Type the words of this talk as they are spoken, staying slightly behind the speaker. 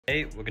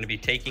Today, we're going to be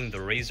taking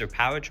the Razor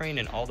powertrain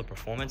and all the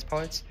performance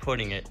parts,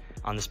 putting it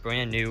on this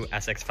brand new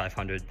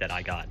SX500 that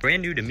I got.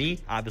 Brand new to me,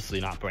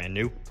 obviously not brand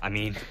new. I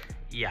mean,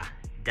 yeah,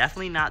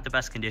 definitely not the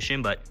best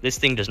condition, but this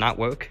thing does not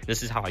work.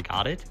 This is how I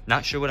got it.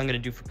 Not sure what I'm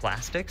going to do for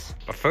plastics,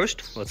 but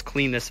first, let's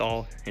clean this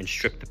all and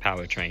strip the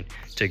powertrain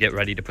to get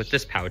ready to put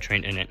this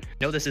powertrain in it.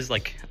 I know this is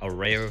like a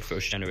rare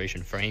first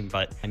generation frame,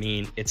 but I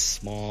mean, it's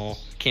small,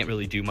 can't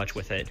really do much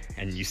with it,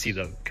 and you see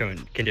the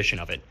current condition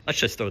of it. Let's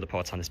just throw the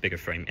parts on this bigger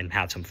frame and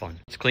have some fun.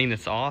 Let's clean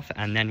this off,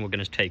 and then we're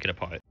going to take it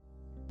apart.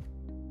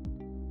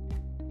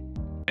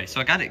 Okay,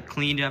 so I got it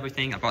cleaned,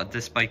 everything. I brought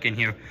this bike in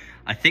here.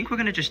 I think we're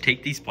gonna just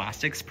take these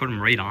plastics, put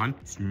them right on.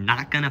 It's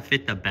not gonna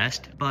fit the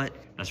best, but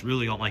that's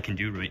really all I can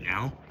do right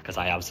now because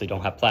I obviously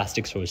don't have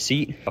plastics for a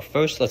seat. But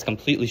first, let's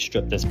completely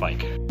strip this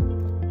bike.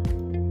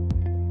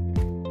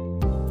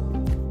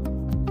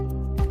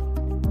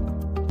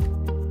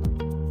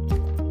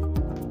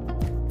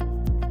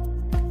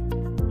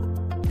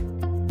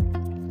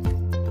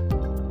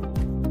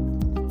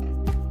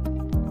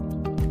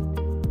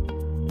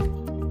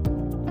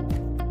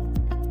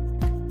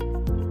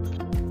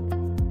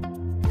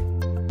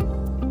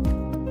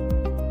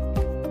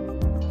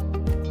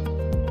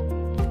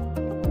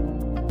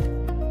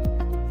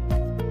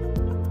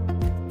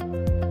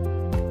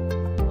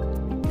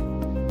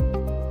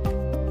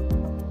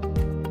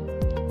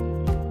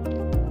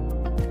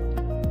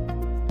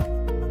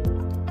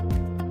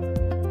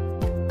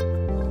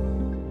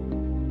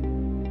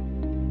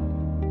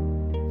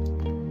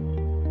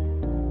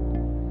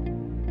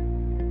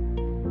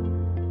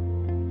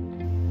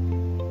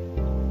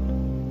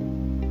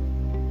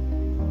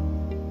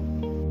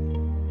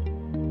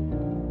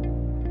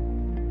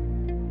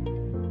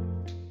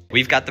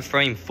 We've got the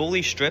frame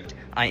fully stripped.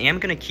 I am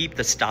gonna keep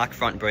the stock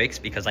front brakes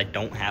because I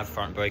don't have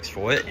front brakes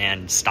for it,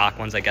 and stock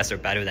ones I guess are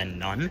better than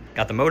none.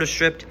 Got the motor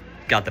stripped,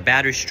 got the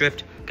battery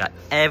stripped, got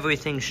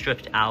everything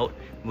stripped out.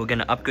 We're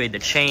gonna upgrade the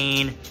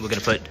chain. We're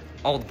gonna put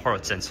all the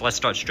parts in, so let's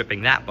start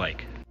stripping that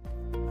bike.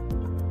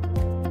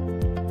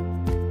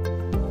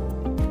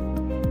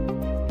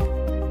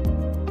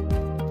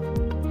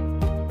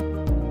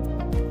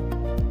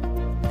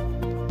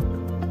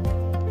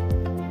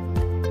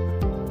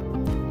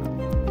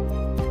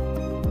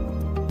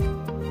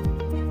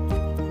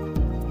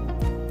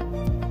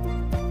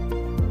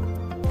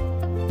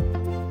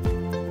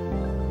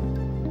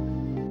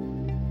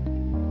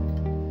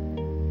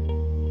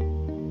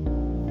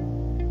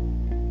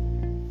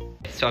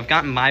 So I've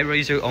gotten my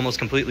Razor almost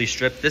completely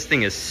stripped. This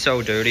thing is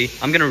so dirty.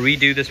 I'm gonna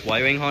redo this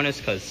wiring harness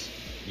because,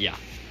 yeah.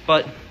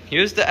 But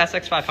here's the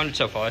SX500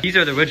 so far. These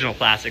are the original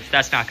plastics.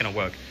 That's not gonna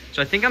work.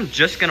 So I think I'm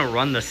just gonna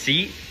run the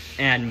seat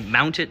and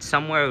mount it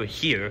somewhere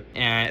here.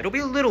 And it'll be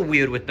a little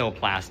weird with no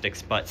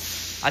plastics, but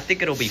I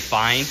think it'll be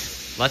fine.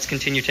 Let's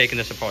continue taking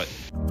this apart.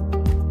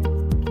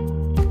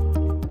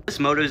 This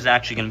motor is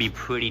actually going to be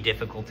pretty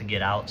difficult to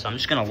get out, so I'm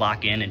just going to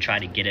lock in and try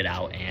to get it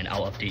out, and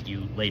I'll update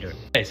you later.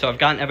 Okay, so I've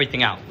gotten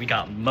everything out. We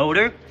got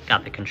motor,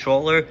 got the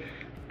controller,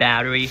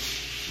 battery,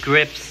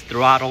 grips,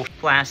 throttle,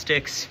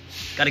 plastics.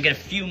 Got to get a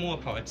few more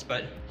parts,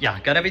 but yeah,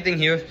 got everything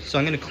here. So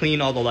I'm going to clean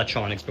all the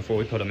electronics before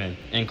we put them in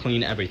and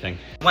clean everything.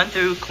 Went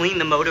through,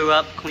 cleaned the motor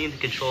up, cleaned the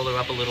controller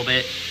up a little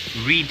bit,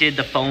 redid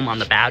the foam on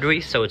the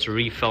battery so it's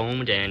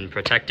refoamed and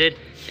protected.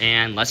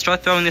 And let's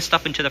start throwing this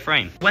stuff into the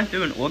frame. Went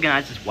through and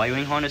organized this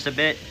wiring harness a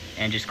bit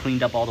and just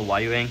cleaned up all the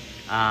wiring.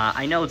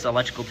 I know it's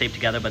electrical taped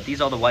together, but these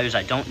are the wires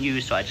I don't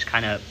use, so I just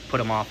kind of put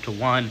them off to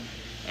one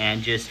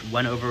and just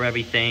went over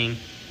everything.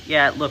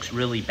 Yeah, it looks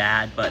really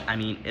bad, but I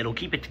mean, it'll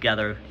keep it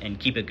together and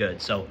keep it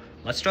good. So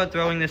let's start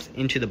throwing this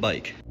into the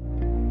bike.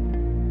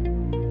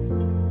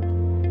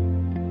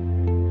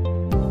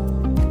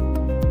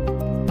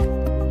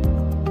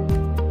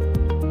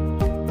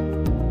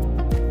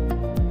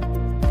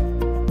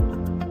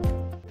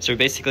 So we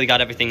basically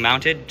got everything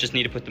mounted, just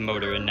need to put the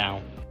motor in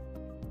now.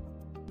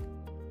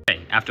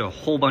 Okay, after a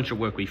whole bunch of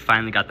work, we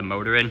finally got the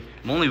motor in.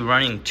 I'm only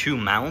running 2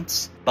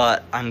 mounts,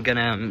 but I'm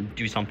gonna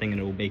do something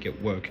and it will make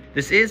it work.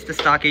 This is the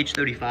stock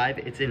H35.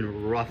 It's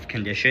in rough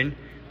condition,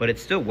 but it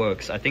still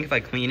works. I think if I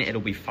clean it,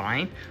 it'll be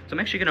fine. So I'm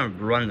actually gonna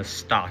run the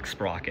stock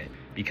sprocket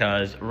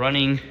because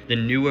running the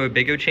newer,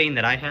 bigger chain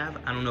that I have,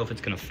 I don't know if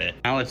it's gonna fit.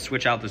 Now let's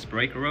switch out this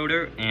brake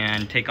rotor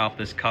and take off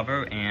this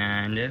cover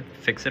and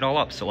fix it all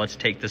up. So let's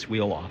take this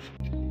wheel off.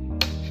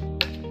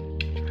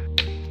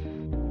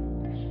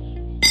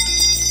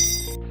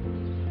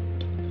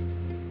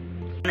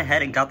 Went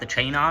ahead and got the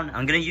chain on.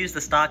 I'm gonna use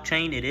the stock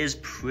chain. It is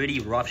pretty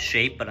rough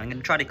shape, but I'm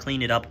gonna try to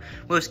clean it up.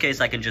 Worst case,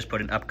 I can just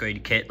put an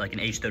upgrade kit, like an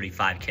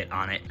H35 kit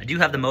on it. I do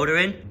have the motor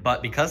in,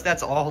 but because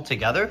that's all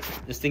together,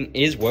 this thing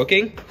is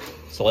working.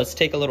 So let's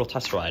take a little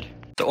test ride.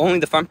 So only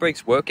the front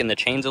brakes work and the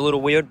chain's a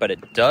little weird, but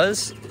it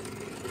does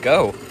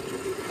go.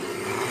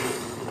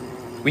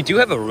 We do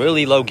have a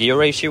really low gear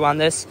ratio on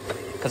this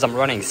because I'm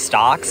running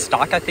stock.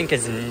 Stock, I think,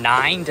 is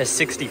 9 to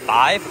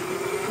 65.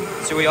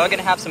 So we are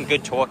gonna have some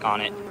good torque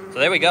on it. So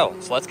there we go.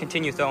 So let's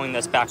continue throwing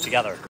this back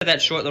together. For that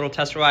short little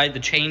test ride, the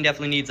chain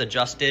definitely needs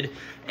adjusted,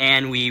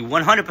 and we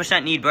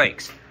 100% need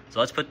brakes. So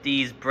let's put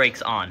these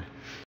brakes on.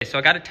 So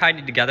I got it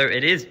tied together.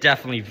 It is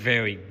definitely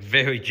very,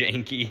 very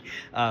janky.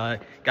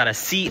 Got a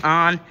seat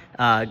on,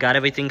 got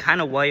everything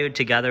kind of wired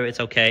together. It's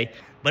okay,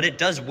 but it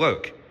does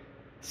work.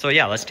 So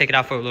yeah, let's take it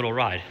out for a little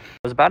ride. I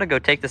was about to go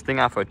take this thing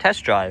out for a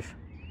test drive.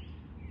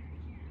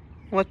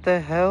 What the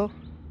hell?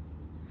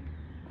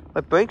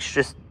 My brakes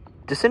just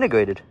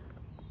disintegrated.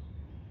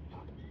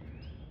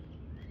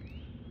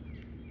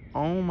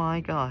 Oh my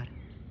God.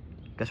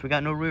 Guess we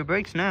got no rear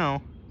brakes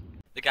now.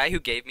 The guy who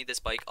gave me this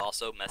bike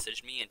also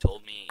messaged me and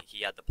told me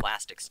he had the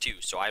plastics too,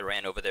 so I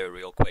ran over there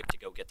real quick to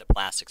go get the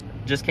plastics.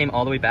 Just came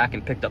all the way back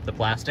and picked up the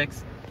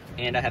plastics,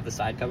 and I have the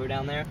side cover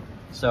down there.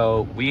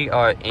 So we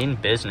are in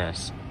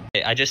business.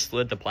 Okay, I just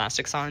slid the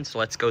plastics on, so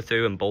let's go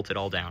through and bolt it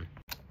all down.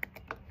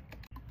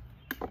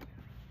 There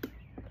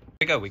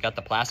we go, we got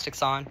the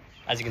plastics on.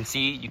 As you can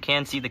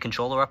see the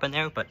controller up in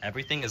there, but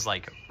everything is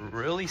like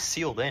really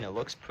sealed in. It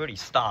looks pretty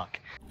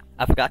stock.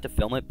 I forgot to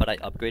film it, but I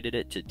upgraded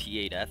it to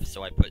T8F,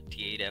 so I put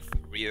T8F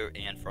rear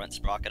and front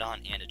sprocket on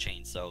and a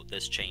chain, so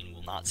this chain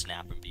will not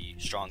snap and be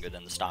stronger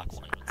than the stock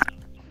one.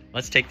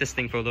 Let's take this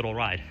thing for a little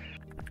ride.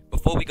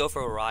 Before we go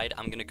for a ride,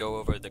 I'm going to go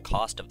over the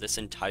cost of this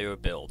entire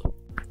build.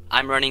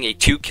 I'm running a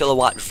 2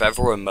 kilowatt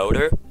Vevor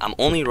motor. I'm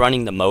only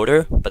running the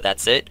motor, but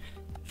that's it.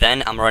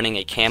 Then I'm running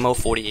a Camo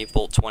 48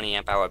 volt 20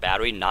 amp hour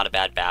battery, not a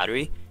bad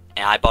battery.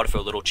 And I bought it for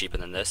a little cheaper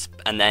than this.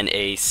 And then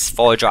a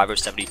Fall Driver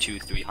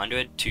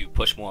 72-300 to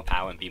push more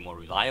power and be more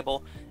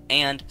reliable.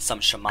 And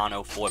some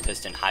Shimano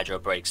 4-piston hydro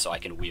brakes so I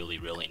can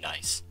wheelie really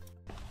nice.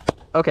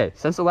 Okay,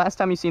 since the last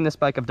time you've seen this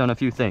bike, I've done a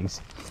few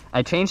things.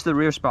 I changed the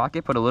rear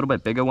sprocket, put a little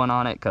bit bigger one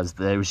on it because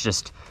there was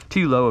just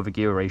too low of a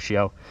gear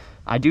ratio.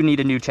 I do need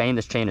a new chain.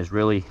 This chain is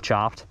really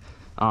chopped.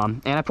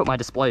 And I put my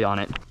display on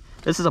it.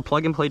 This is a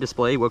plug-and-play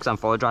display, works on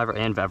Fall Driver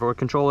and Vevor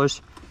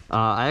controllers.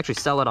 I actually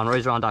sell it on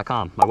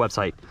razorron.com, my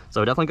website,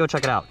 so definitely go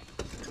check it out.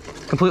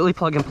 Completely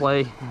plug and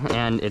play,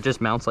 and it just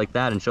mounts like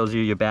that and shows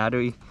you your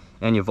battery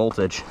and your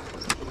voltage.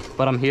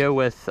 But I'm here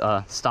with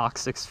stock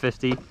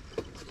 650,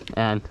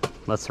 and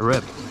let's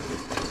rip.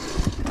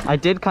 I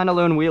did kind of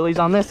learn wheelies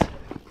on this,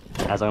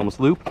 as I almost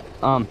loop.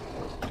 I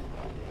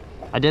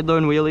did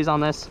learn wheelies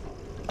on this.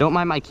 Don't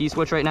mind my key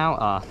switch right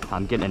now.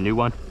 I'm getting a new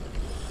one.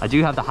 I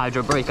do have the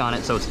hydro brake on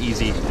it, so it's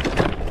easy.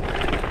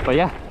 But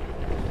yeah.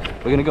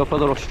 We're gonna go for a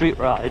little street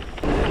ride.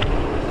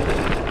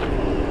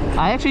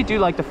 I actually do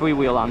like the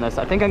freewheel on this.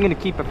 I think I'm gonna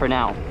keep it for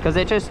now because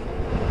it just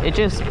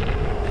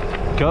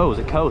goes,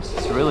 it coasts.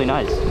 It's really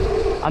nice.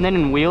 And then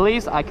in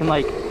wheelies, I can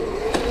like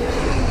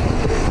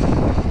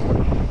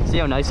see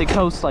how nice it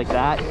coasts like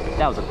that.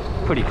 That was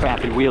a pretty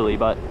crappy wheelie,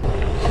 but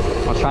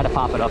I'll try to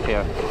pop it up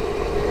here.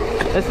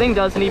 This thing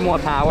does need more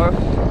power.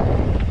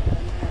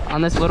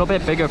 On this little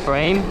bit bigger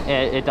frame,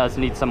 it does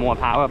need some more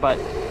power, but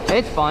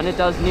it's fun. It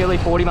does nearly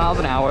 40 miles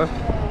an hour.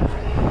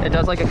 It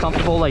does like a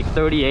comfortable like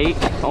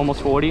 38,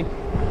 almost 40.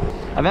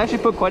 I've actually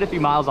put quite a few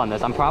miles on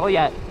this. I'm probably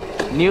at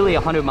nearly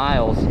 100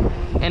 miles.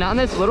 And on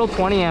this little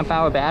 20 amp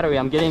hour battery,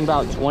 I'm getting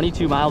about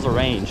 22 miles of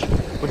range,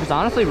 which is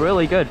honestly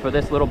really good for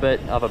this little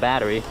bit of a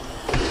battery.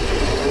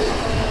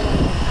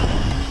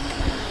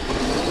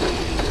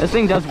 This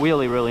thing does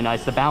wheelie really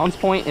nice. The balance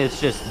point is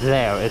just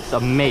there. It's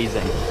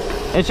amazing.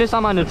 It's just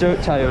I'm on a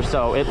dirt tire,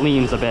 so it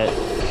leans a bit.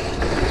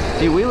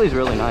 The wheelie's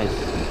really nice.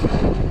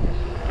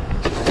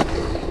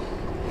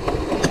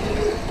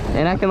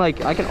 And I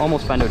can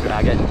almost fender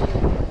drag it.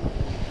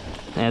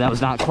 And that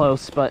was not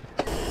close, but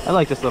I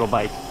like this little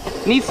bike.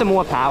 Needs some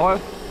more power,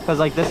 because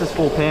like this is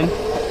full pin.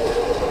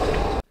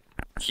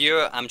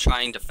 Here I'm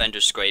trying to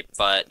fender scrape,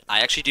 but I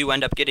actually do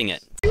end up getting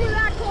it. You were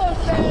that close,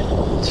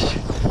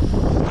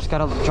 man. Just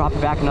gotta drop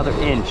it back another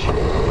inch.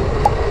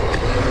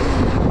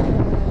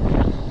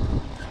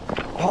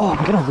 Oh,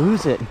 I'm gonna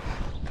lose it. Dude,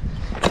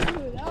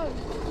 that was...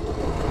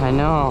 I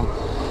know.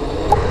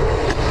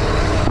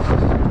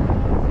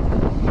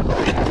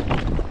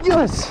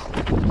 Yes!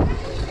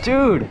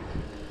 Dude!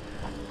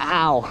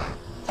 Ow!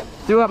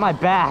 Threw at my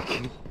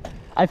back.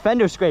 I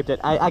fender scraped it.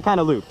 I kind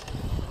of looped.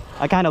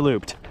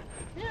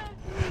 Yeah.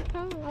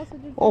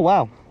 Oh,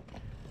 wow.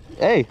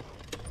 Hey!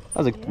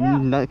 That was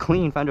a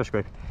clean fender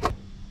scrape.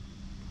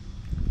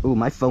 Ooh,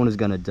 my phone is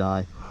gonna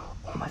die.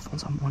 Oh, my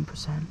phone's on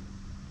 1%.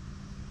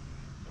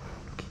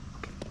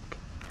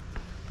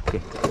 Okay.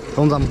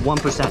 Phone's on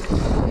 1%.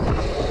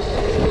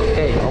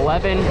 Okay,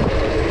 11,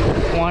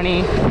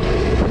 20,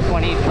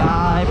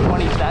 25,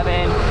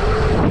 27,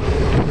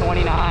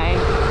 29,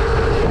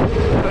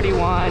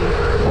 31,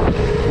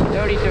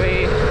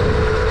 33.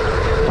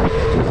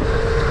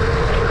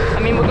 I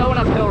mean, we're going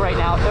uphill right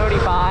now.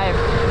 35,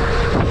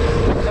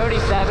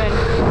 37,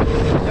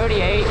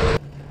 38.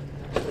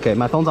 Okay,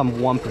 my phone's on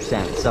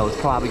 1%, so it's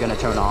probably gonna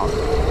turn off.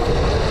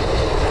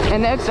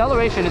 And the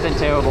acceleration isn't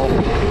terrible.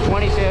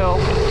 22,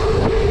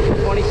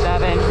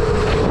 27,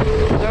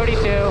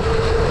 32,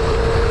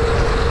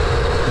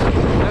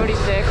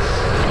 36,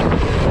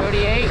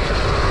 38,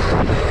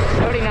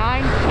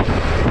 39,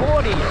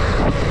 40.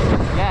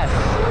 Yes,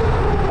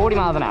 40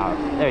 miles an hour.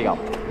 There you go.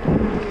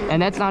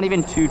 And that's not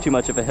even too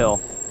much of a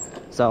hill.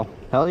 So,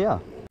 hell yeah.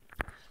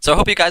 So I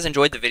hope you guys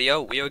enjoyed the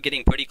video. We are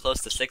getting pretty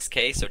close to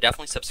 6K, so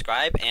definitely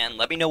subscribe and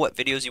let me know what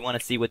videos you want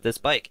to see with this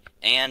bike.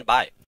 And bye.